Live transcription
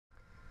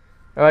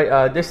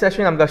Alright, this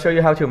session I'm going to show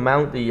you how to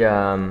mount the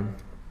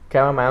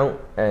camera mount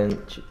and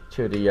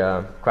to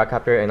the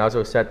quadcopter, and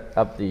also set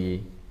up the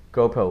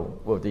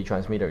GoPro with the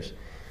transmitters.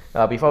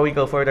 Before we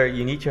go further,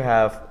 you need to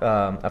have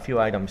a few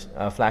items: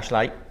 a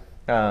flashlight,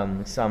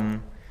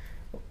 some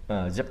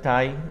zip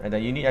tie, and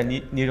then you need a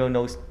needle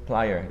nose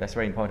plier. That's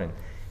very important,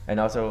 and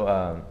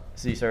also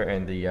scissor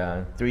and the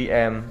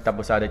 3M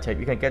double-sided tape.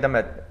 You can get them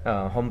at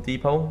Home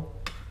Depot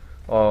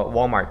or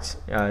Walmart.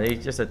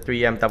 It's just a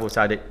 3M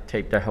double-sided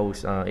tape that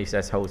holds it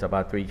says holds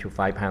about 3 to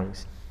 5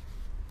 pounds.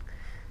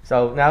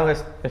 So now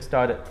let's get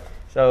started.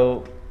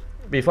 So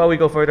before we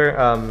go further,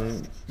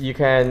 you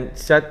can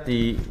set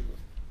the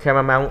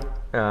camera mount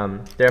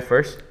there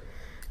first.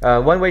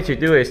 One way to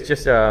do is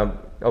just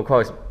of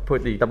course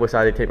put the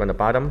double-sided tape on the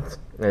bottom,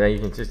 and then you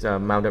can just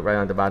mount it right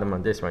on the bottom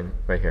on this one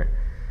right here.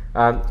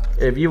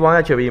 If you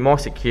want it to be more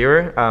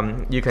secure,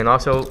 you can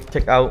also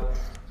take out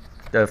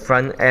the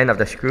front end of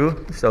the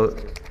screw. So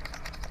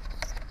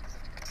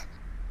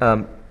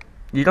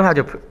you don't have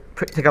to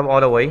take out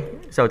all the way.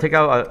 So take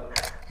out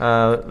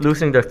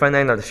loosen the front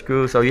end of the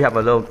screw, so you have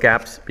a little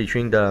gaps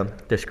between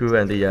the screw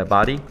and the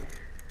body,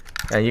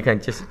 and you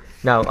can just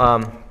now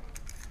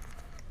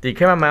the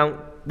camera mount.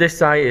 This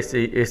side is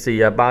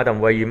the bottom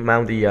where you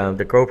mount the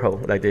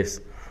GoPro like this,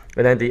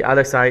 and then the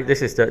other side,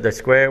 this is the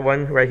square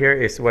one right here,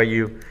 is where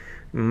you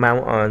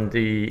mount on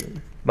the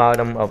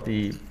bottom of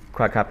the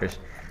quadcopters.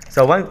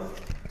 So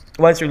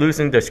once you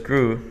loosen the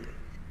screw,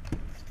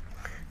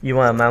 you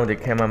want to mount the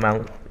camera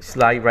mount,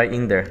 slide right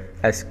in there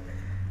as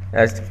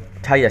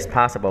tight as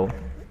possible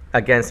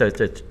against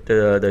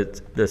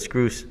the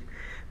screws.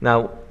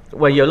 Now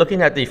when you're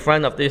looking at the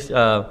front of this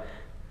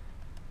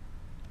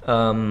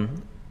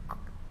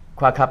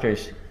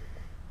quadcopters,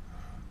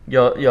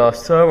 your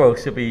servo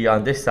should be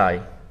on this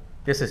side.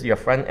 This is your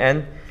front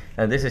end,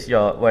 and this is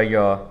where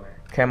your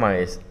camera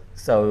is.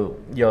 So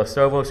your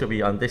servo should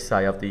be on this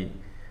side of the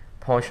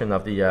portion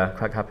of the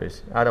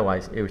quadcopters.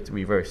 Otherwise, it would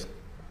reverse.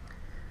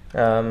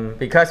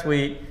 Because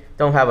we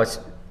don't have a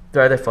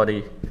threader for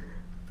the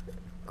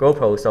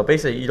GoPro, so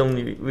basically you don't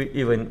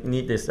even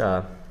need this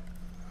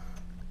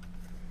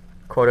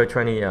quarter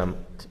 20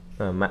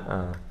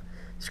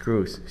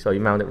 screws. So you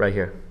mount it right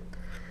here.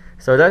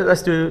 So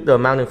let's do the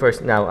mounting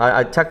first. Now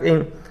I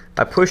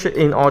push it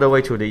in all the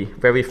way to the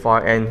very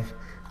far end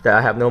that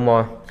I have no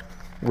more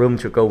room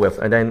to go with,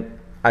 and then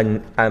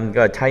I'm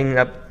gonna tighten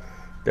up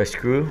the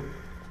screw.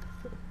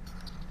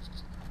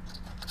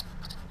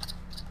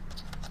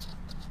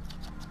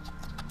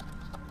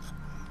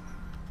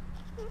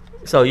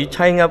 So you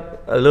tighten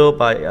up a little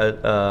by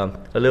a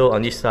little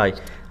on this side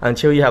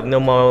until you have no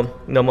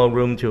more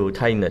room to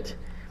tighten it.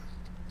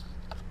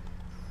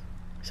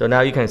 So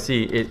now you can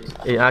see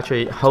it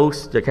actually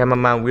holds the camera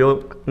mount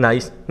real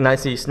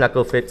nicely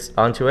snuggle fits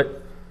onto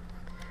it.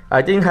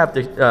 I didn't have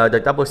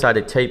the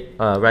double-sided tape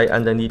right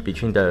underneath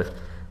between the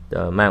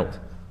mount.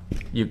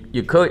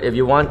 You could, if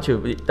you want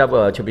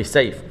to be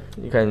safe,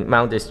 you can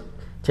mount this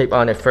tape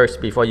on it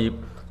first before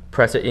you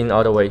press it in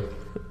all the way.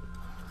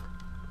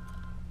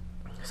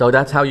 So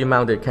that's how you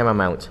mount the camera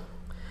mount.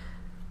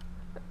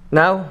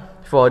 Now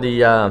for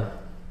the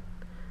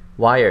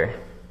wire.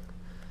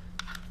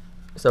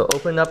 So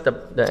open up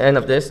the end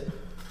of this.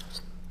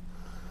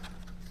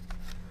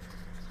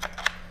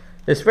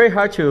 It's very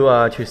hard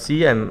to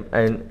see and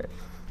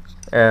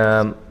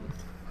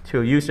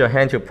to use your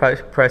hand to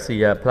press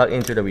the plug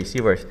into the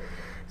receivers.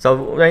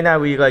 So right now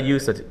we're gonna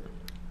use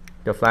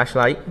the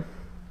flashlight.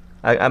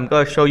 I'm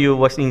gonna show you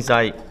what's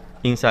inside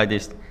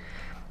this.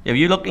 If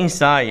you look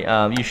inside,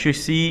 you should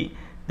see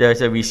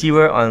there's a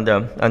receiver on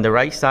the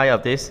right side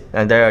of this,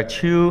 and there are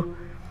two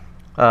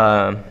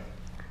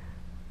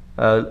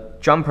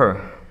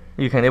jumper.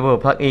 You can able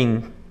to plug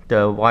in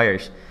the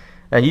wires,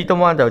 and you don't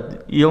want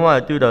to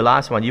do the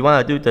last one. You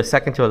want to do the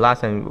second to the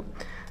last one.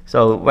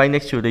 So right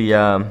next to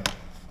the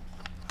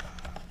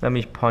let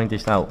me point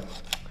this out.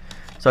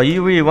 So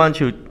you really want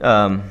to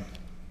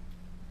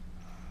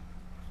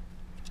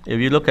if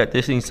you look at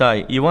this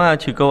inside, you want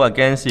to go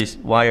against this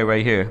wire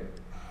right here.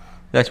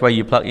 That's where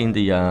you plug in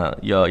the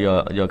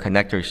your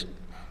connectors.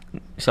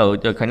 So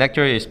the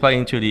connector is plugged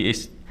into the.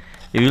 If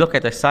you look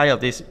at the side of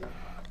this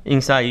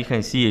inside, you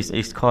can see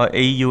it's called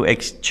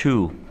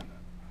AUX2,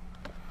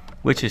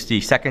 which is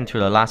the second to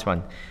the last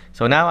one.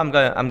 So now I'm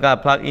gonna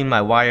plug in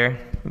my wire,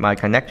 my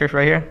connectors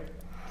right here,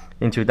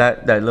 into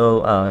that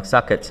little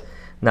socket.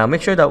 Now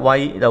make sure that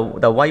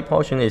the white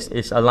portion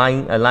is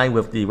aligned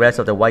with the rest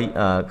of the white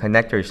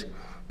connectors,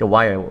 the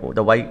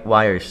white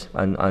wires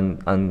on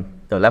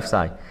the left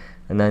side,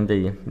 and then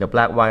the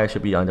black wire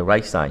should be on the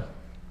right side.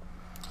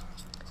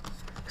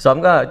 So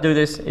I'm gonna do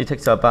this. It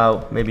takes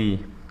about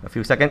maybe a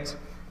few seconds.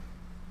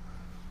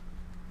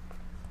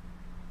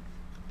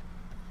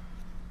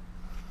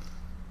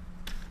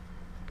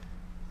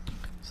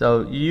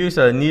 So you use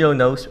a needle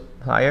nose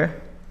plier.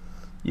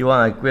 You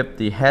want to grip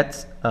the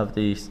heads of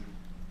these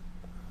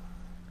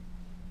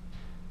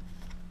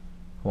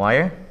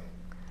wire,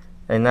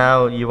 and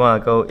now you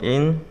want to go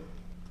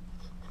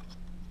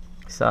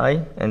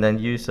inside and then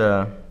use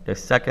the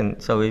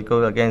second, so we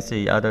go against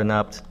the other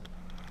knobs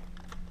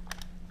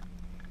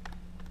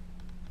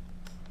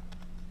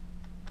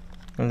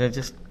and then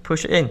just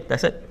push it in.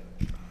 That's it.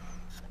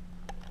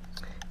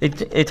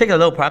 It takes a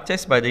little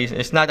practice, but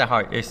it's not that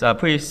hard. It's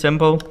pretty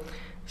simple.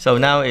 So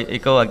now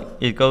it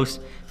goes.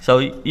 So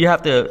you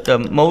have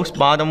the most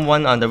bottom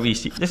one on the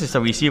receiver. This is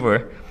the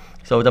receiver.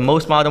 So the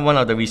most bottom one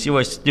of the receiver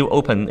is still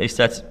open. It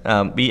says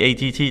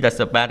BATT. That's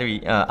the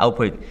battery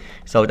output.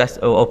 So that's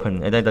all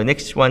open. And then the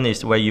next one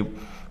is where you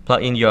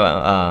plug in your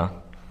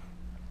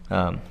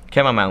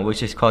camera mount,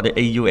 which is called the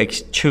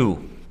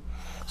AUX2.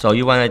 So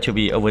you want it to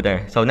be over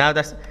there. So now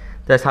that's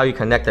how you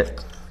connect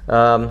it.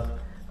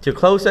 To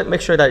close it,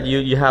 make sure that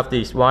you have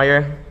this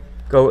wire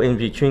go in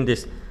between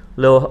this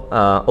little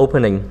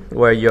opening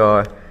where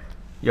your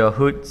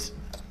hoods,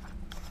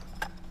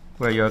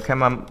 where your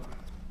camera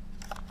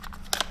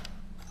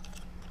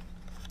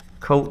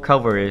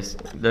cover is.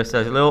 There's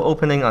a little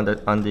opening on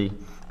the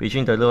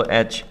between the little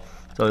edge.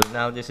 So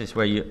now this is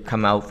where you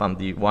come out from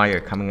the wire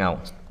coming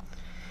out.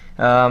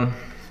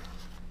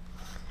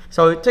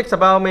 So it takes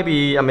about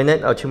maybe a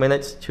minute or 2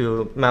 minutes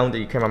to mount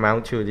the camera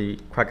mount to the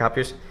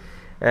quadcopters.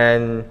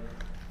 And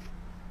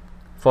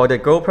for the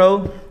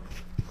GoPro,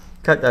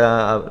 cut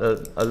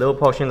a little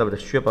portion of the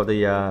strip of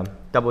the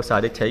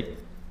double-sided tape.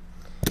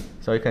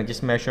 So you can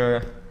just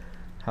measure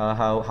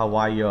how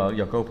wide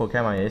your GoPro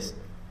camera is.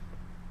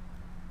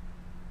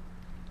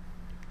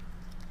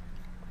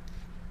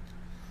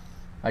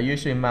 I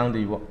usually mount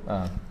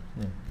the,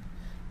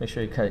 make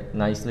sure you cut it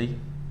nicely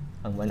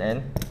on one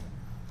end.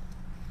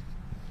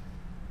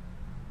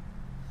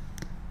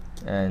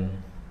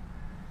 And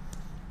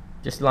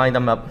just line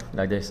them up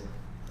like this.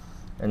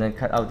 And then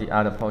cut out the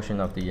other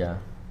portion of the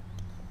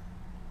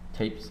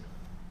tapes.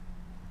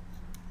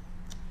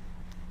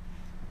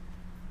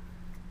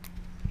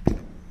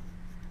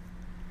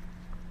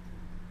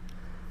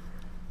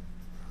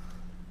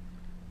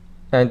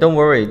 And don't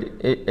worry,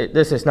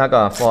 this is not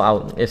gonna fall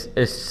out.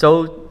 It's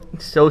so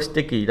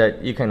sticky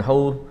that you can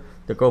hold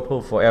the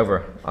GoPro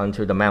forever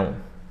onto the mount.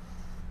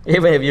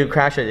 Even if you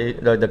crash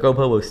it, the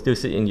GoPro will still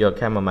sit in your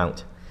camera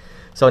mount.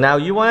 So now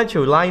you wanted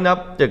to line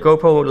up the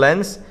GoPro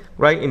lens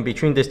right in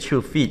between these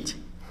 2 feet.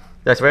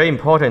 That's very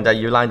important that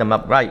you line them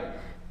up right.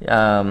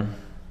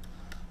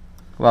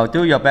 Well,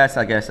 do your best,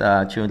 I guess,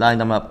 to line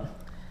them up.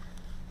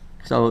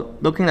 So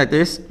looking like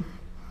this,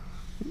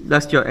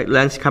 that's your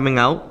lens coming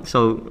out.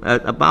 So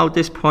at about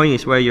this point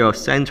is where your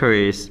center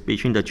is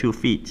between the 2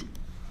 feet.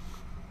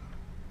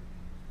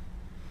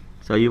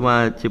 So you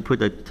want to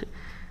put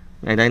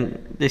and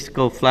then this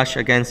go flush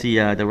against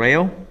the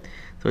rail.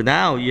 So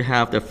now you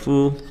have the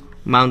full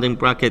mounting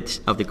bracket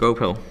of the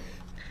GoPro.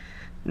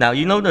 Now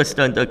you notice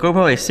that the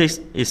GoPro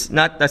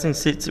doesn't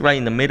sit right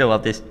in the middle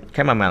of this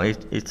camera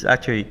mount. It's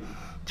actually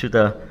to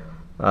the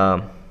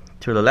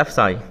left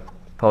side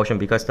portion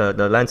because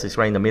the lens is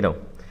right in the middle.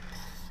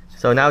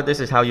 So now this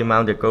is how you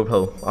mount the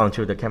GoPro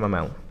onto the camera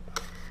mount.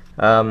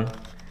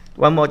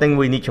 One more thing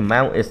we need to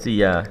mount is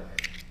the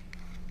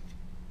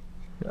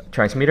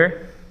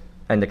transmitter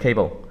and the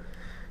cable.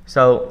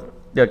 So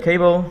the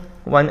cable,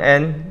 one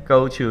end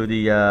go to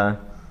the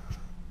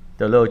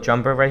little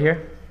jumper right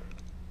here.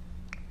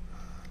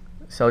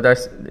 So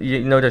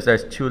you notice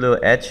there's 2 little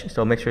edges.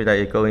 So make sure that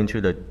it go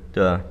into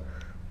the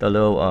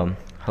little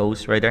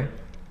holes right there.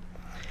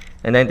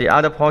 And then the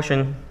other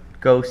portion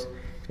goes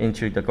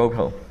into the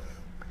GoPro.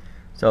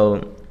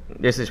 So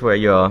this is where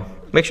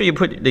make sure you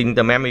put in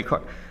the memory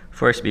card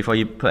first before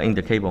you put in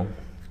the cable.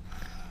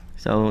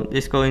 So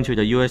this goes into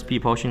the USB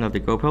portion of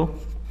the GoPro.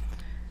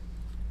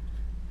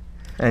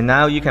 And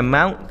now you can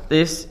mount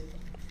these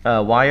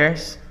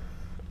wires,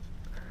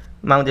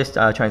 mount these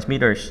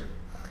transmitters.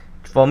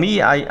 For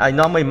me, I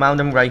normally mount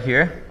them right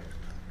here.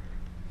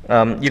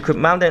 You could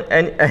mount them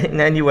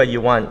any way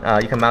you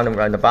want. You can mount them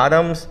right on the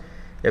bottoms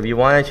if you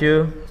wanted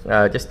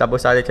to. Just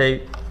double-sided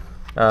tape.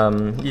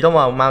 You don't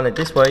want to mount it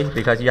this way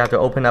because you have to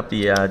open up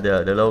the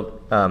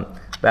little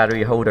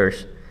battery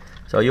holders.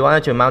 So you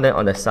wanted to mount it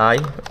on the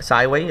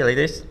sideways like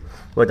this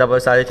with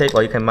double-sided tape,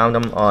 or you can mount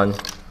them on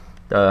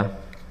the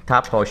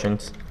top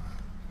portions.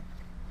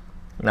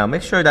 Now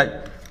make sure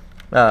that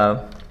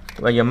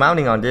when you're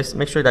mounting on this,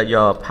 make sure that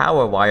your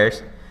power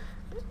wires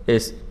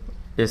is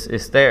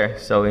there,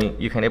 so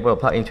you can able to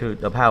plug into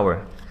the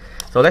power.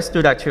 So let's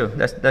do that too.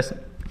 Let's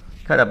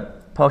cut a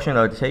portion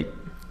of the tape.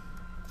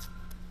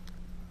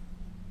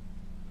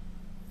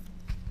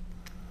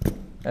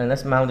 And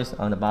let's mount this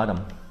on the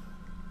bottom.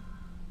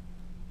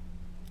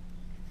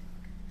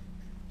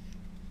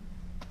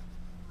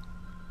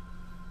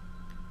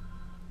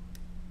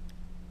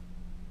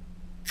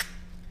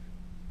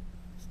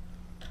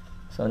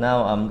 So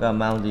now I'm gonna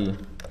mount the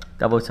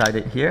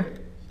double-sided here.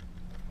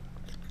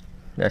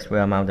 That's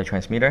where I mount the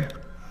transmitter.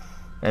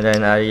 And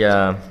then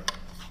I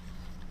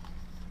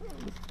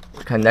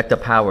connect the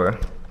power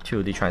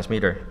to the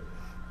transmitter.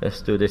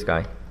 Let's do this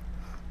guy.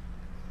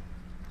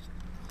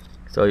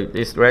 So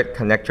this red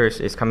connectors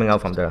is coming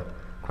out from the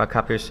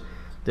quadcopters.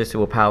 This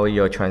will power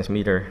your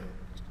transmitter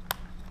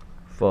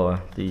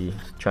for the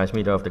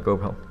transmitter of the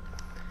GoPro.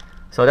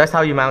 So that's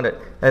how you mount it.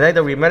 And then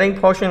the remaining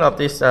portion of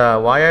this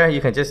wire, you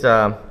can just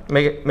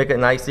make it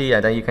nicely,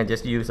 and then you can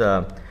just use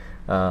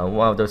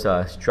one of those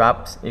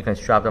straps. You can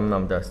strap them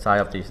on the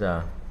side of this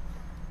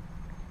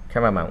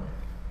camera mount.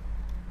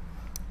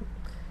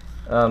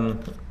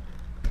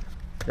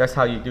 That's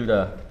how you do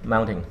the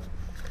mounting.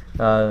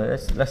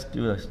 Let's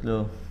do a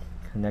little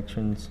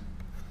connections,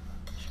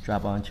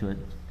 strap onto it.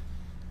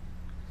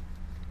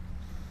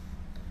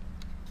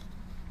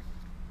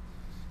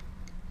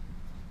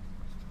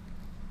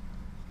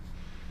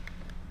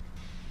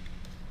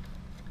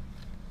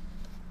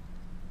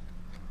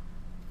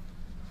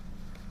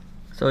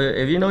 So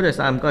if you notice,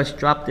 I'm going to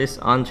strap this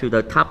onto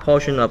the top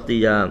portion of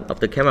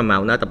the camera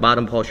mount, not the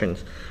bottom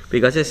portions,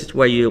 because this is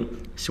where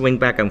you swing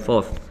back and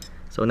forth.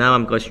 So now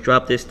I'm going to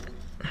strap this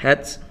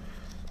heads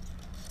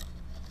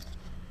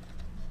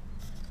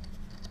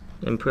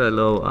and put a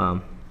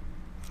little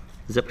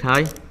zip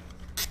tie.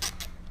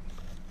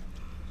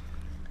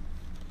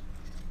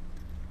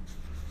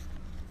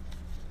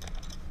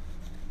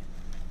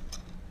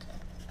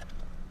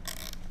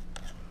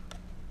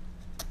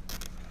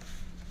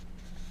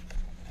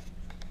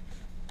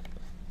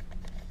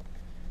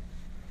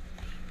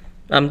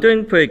 I'm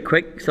doing pretty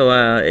quick, so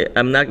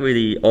I'm not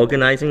really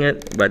organizing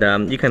it, but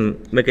you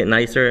can make it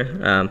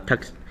nicer,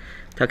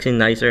 tucks in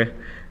nicer,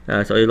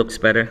 so it looks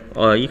better.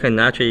 Or you can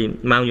actually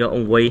mount your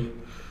own way,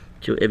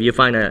 if you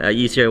find a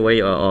easier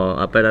way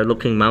or a better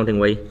looking mounting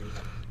way.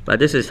 But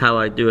this is how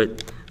I do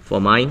it for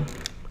mine.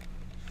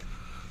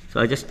 So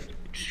I just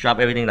strap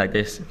everything like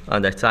this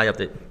on the side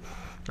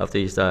of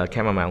this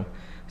camera mount.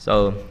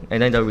 So,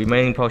 and then the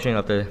remaining portion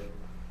of the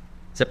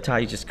zip tie,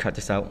 you just cut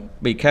this out.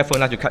 Be careful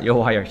not to cut your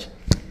wires.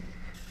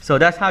 So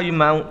that's how you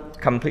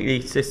mount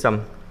completely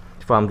system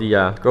from the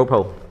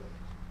GoPro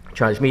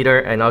transmitter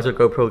and also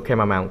GoPro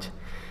camera mount.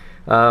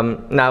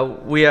 Now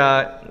we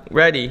are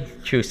ready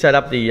to set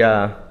up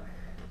the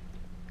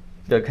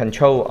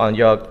control on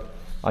your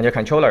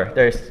controller.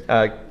 There's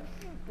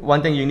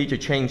one thing you need to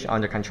change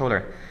on the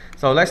controller.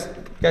 So let's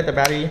get the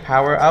battery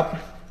power up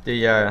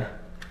the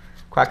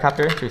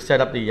quadcopter to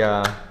set up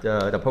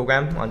the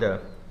program on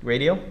the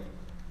radio.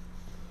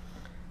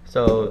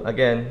 So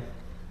again,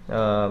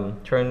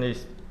 turn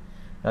this.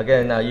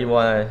 Again, you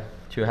want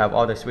to have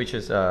all the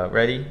switches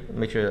ready.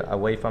 Make sure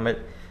away from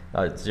it.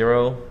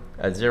 0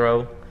 at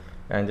 0,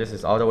 and this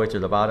is all the way to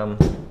the bottom.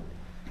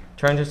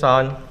 Turn this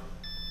on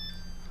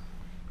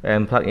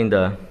and plug in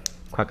the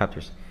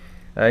quadcopters.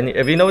 And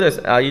if you notice,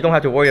 you don't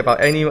have to worry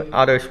about any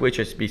other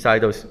switches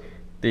besides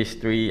these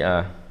three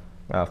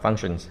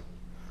functions,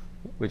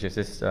 which is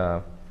this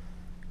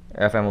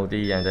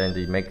FMOD and then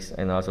the mix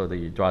and also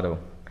the throttle.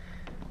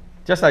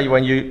 Just like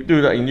when you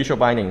do the initial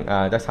binding,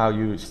 that's how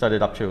you set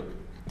it up too.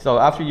 So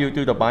after you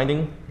do the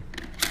binding,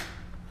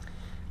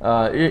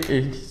 it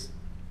is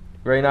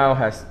right now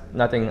has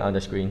nothing on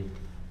the screen.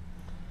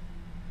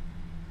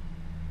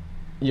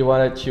 You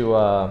wanted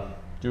to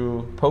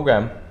do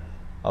program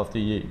of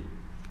the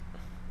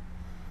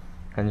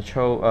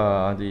control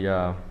on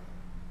the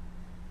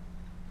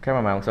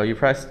camera mount. So you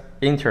press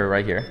enter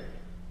right here.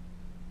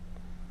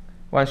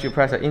 Once you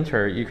press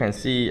enter, you can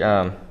see.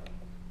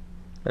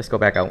 Let's go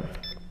back out.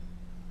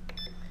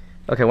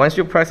 Okay, once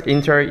you press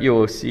enter, you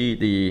will see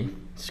the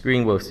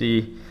screen will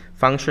see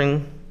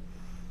function,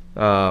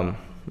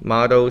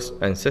 models,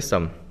 and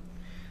system.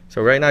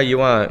 So right now you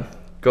want to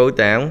go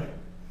down.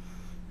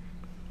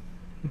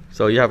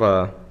 So you have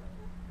a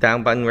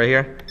down button right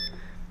here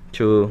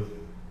to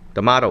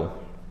the model.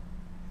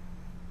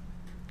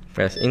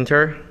 Press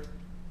enter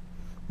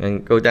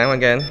and go down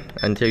again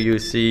until you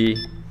see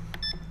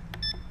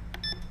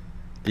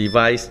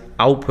device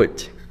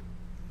output.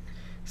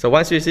 So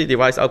once you see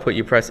device output,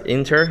 you press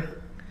enter.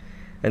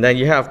 And then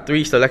you have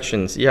three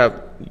selections. You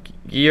have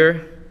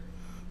gear,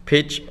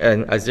 pitch,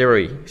 and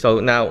auxiliary. So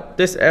now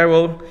this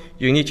arrow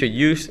you need to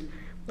use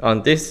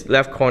on this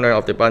left corner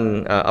of the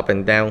button, up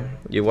and down.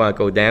 You want to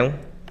go down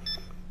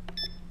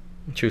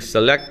to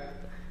select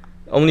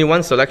only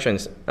one selection.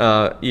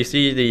 You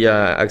see the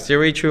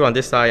auxiliary tool on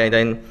this side, and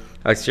then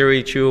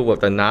auxiliary tool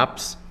with the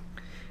knobs.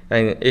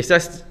 And it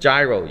says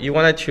gyro. You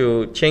wanted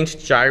to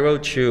change gyro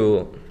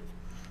to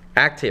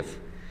active.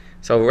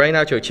 So right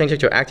now, to change it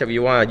to active,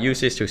 you want to use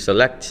this to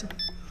select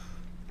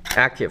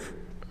active.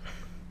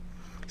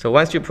 So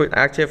once you put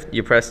active,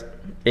 you press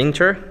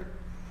enter,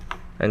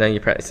 and then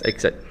you press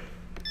exit.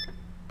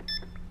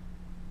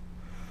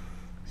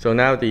 So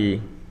now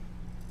the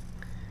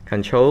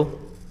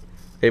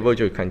able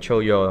to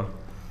control your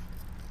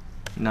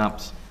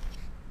knobs.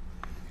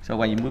 So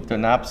when you move the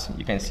knobs,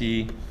 you can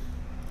see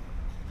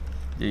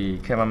the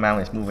camera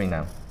mount is moving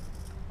now.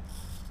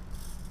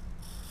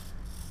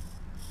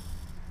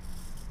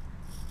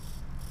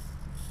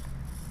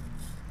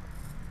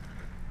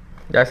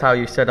 That's how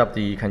you set up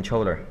the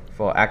controller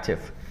for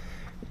active.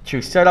 To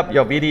set up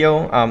your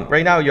video,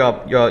 right now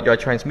your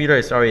transmitter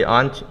is already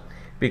on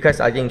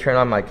because I didn't turn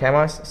on my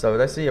cameras. So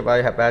let's see if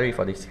I have battery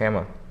for this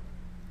camera.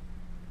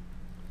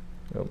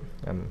 Oh,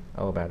 I'm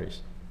out of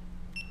batteries.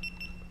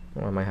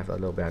 Oh, I might have a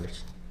little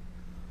batteries.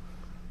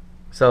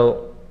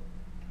 So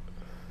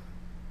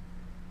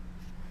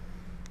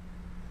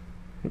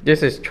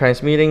this is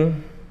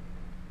transmitting.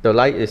 The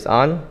light is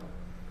on.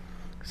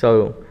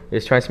 So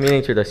it's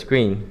transmitting to the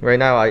screen. Right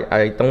now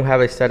I don't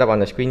have it set up on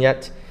the screen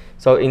yet.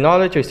 So in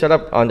order to set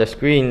up on the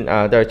screen,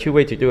 there are two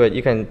ways to do it.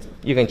 You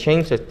can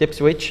change the dip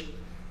switch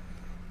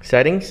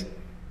settings,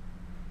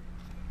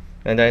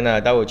 and then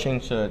that will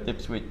change the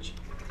dip switch.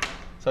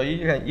 So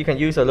you can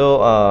use a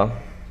little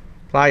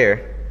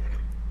plier.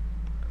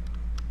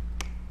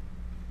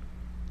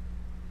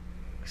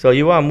 So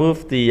you want to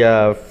move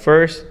the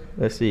first.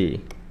 Let's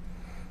see.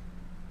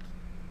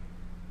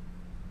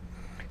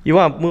 You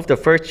want to move the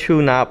first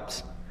two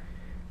knobs.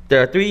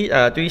 There are three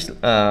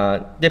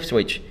dip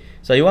switch.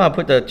 So you want to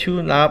put the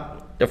two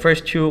knob, the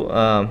first two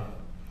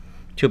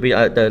to be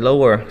at the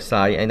lower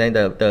side, and then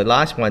the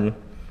last one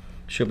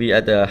should be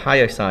at the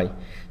higher side.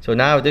 So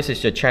now this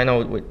is the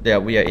channel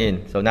that we are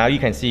in. So now you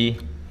can see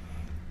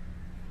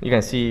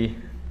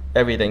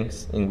everything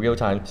in real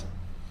time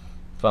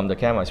from the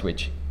camera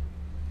switch.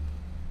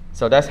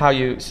 So that's how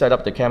you set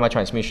up the camera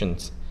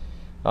transmissions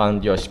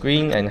on your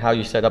screen, and how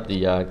you set up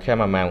the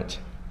camera mount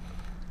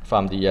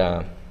from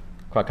the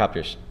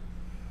quadcopters.